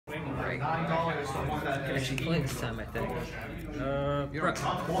Right. Can actually play this time, I think. Prep.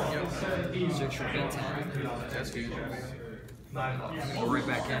 Yep. Search for bid 10. That's huge. Right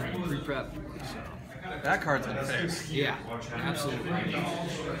back in. Pre-prep. That card's in face. Yeah, absolutely.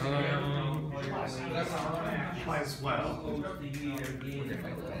 As well.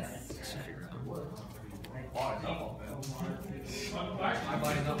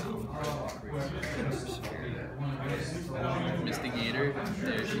 Misty Gator.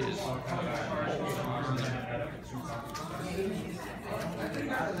 There she is.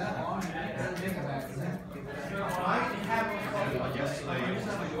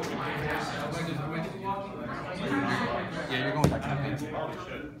 Yeah, you're going back to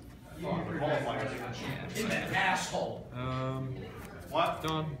that asshole. What?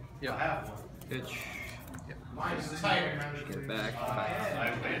 Done. Yeah. I have one. Pitch. Yep. Mine's tighter. Get it back. I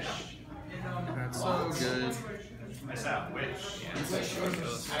wish. That's so good. I said I wish.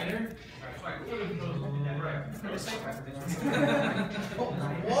 Tighter?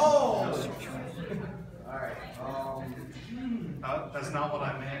 Whoa! Alright. That's not what I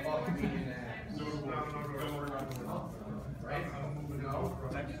meant. Right?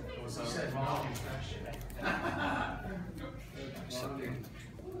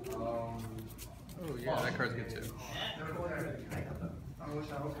 Oh yeah, that card's good too.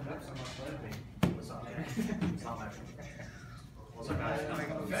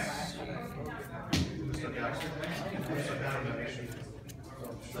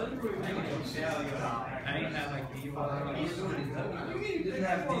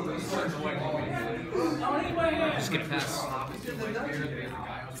 Just get past.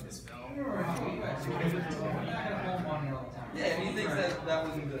 Yeah, he thinks that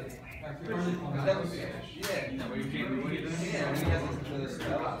wasn't good. That was good. Yeah. No, you can't read it. Yeah, he has to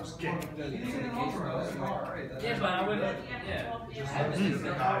spell. Yeah, but I would. Yeah.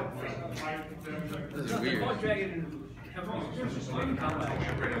 This is weird. Yeah.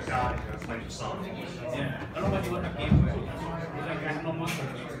 I don't know what you want to game with. Like, I have no muscle.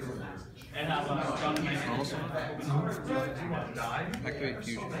 And have a strong Activate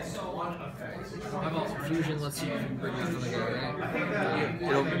fusion. How about fusion lets you bring out another guy, right?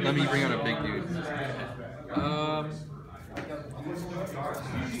 It'll let me bring out a big dude.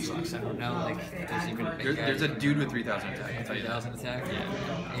 Sucks, I don't know, like, there's even a big guy. There's a dude with 3,000 attack, I'll tell you that. 3,000 attack?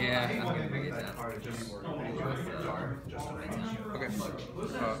 Yeah, I'm gonna get that. Okay.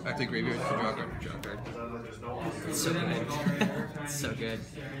 Activate graveyard for draw card. It's so good. It's so good.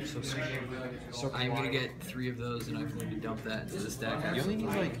 I'm gonna get 3 of those and I'm going to dump that into this deck. You only need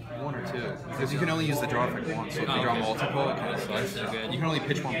like 1 or 2. Because you can only use the draw effect once, so if you draw multiple, it kind of sucks. So good. You can only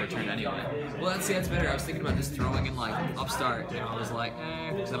pitch 1 per turn anyway. Well, that's better. I was thinking about just throwing in like upstart, I was like,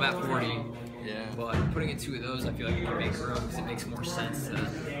 because I'm at 40. Yeah. But putting in 2 of those, I feel like it can make room because it makes more sense to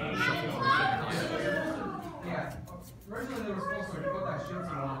shuffle through it. Originally, they were supposed to put that shit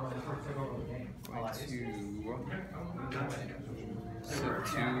on when they first took over the game.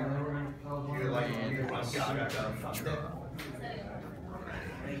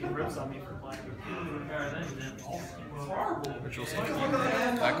 2, rips on me for playing.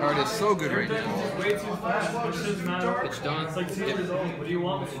 that card is so good right now. Way too fast. It doesn't matter. Pitch done. It's like 2 years old. What do you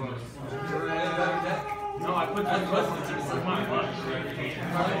want me to do? No, I put that question to my butt.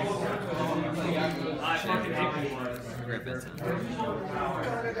 I fucking hate people. Grab it.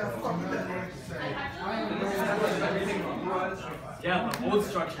 Yeah, the old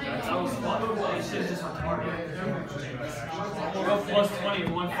structure, guys. That was fun. This shit's just retarded. We'll go plus 20 in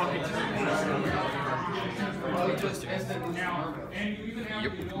one fucking turn.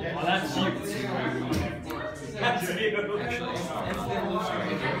 Yep. Oh, that's you. That's you.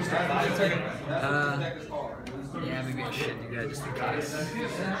 Yeah, maybe I should do that just in case.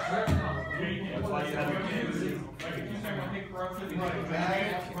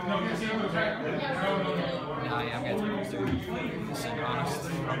 Nah, yeah, I'm gonna do honest.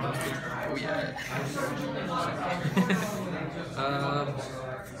 Oh yeah.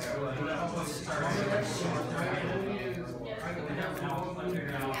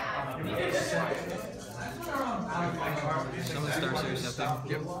 Someone starts here or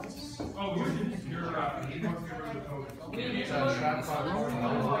something. Yep.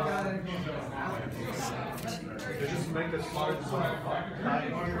 Just make this hard.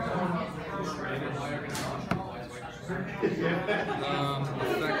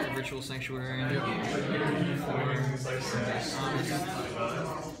 Effect Ritual Sanctuary. He's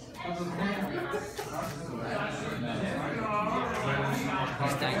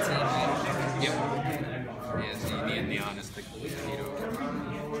 19, right? Yep. Yeah, so you need the honest to beat over.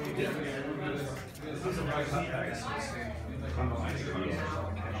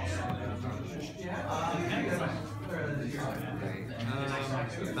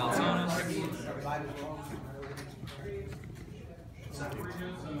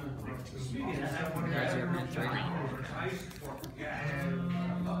 Guys are in 3.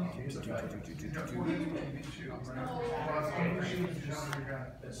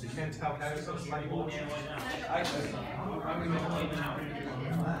 You can't tell how it's so slightly.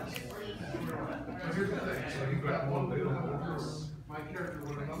 My character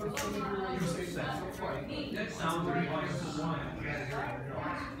with another you say that sounds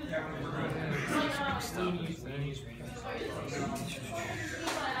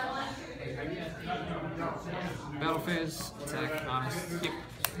Metalfoes, attack, honest. Yep.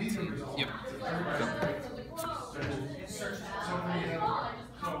 Yep. Go.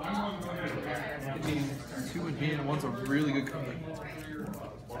 It'd be 2 in hand, and one's a really good card.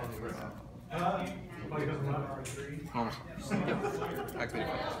 Almost. Yep. Activate.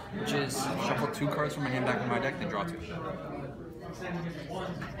 Which is Shuffle 2 cards from my hand back in my deck, then draw 2.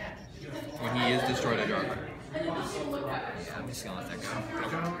 When he is destroyed, I draw a card. yeah, I'm just gonna let that go.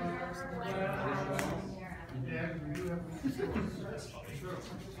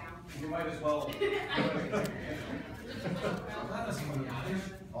 You might as well.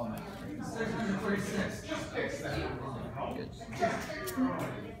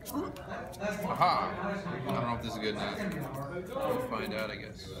 Aha! I don't know if this is good now. We'll find out, I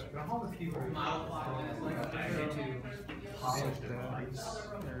guess.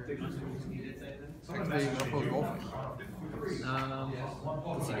 Activate Metalfoes Wolfing.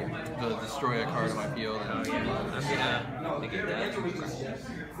 Let's see here. The destroy a card in my field. Oh yeah, I'm gonna negate that.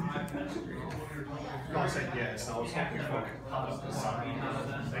 I said yes, I was hoping for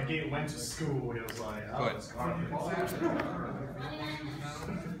that game went to school, it was like, oh, it's garbage.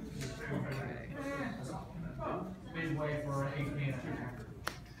 Midway for 8 minutes.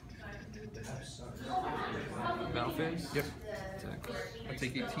 Metalfoes? Yep. Attack. I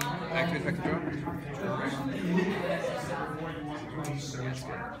take 18. Activate effective draw.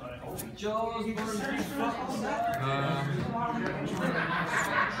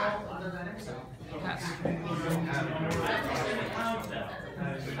 Pass.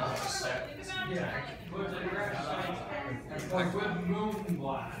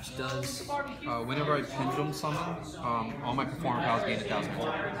 Which does. Whenever I pendulum summon, all my performer pals gain 1,000 gold.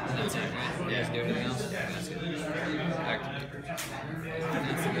 And that's it, right? Yeah. Doesn't do anything else? That's good. Activate.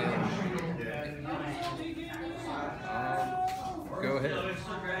 That's good. Go ahead.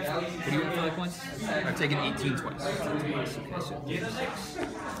 What do you want for the points? I've taken 18 twice. Okay, so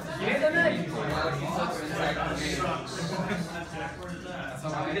So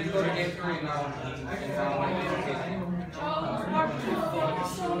I get to go to game 3 now.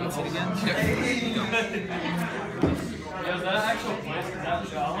 that's it again? Yep. Yeah, is that actual place? Is that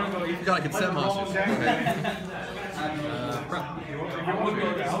show? I want to go eat. You got a consent monster. Go ahead. Prep.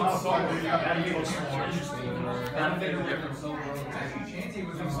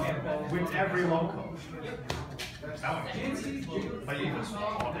 With every local. But you just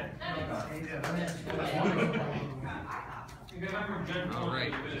bought it.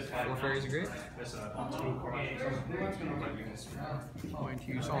 Alright. 4 fairies are great. Going to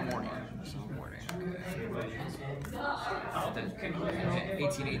use all morning. Okay.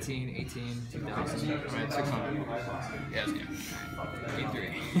 18, 18, 18, 2000. I'm at 600. Yeah, that's good. Game 3.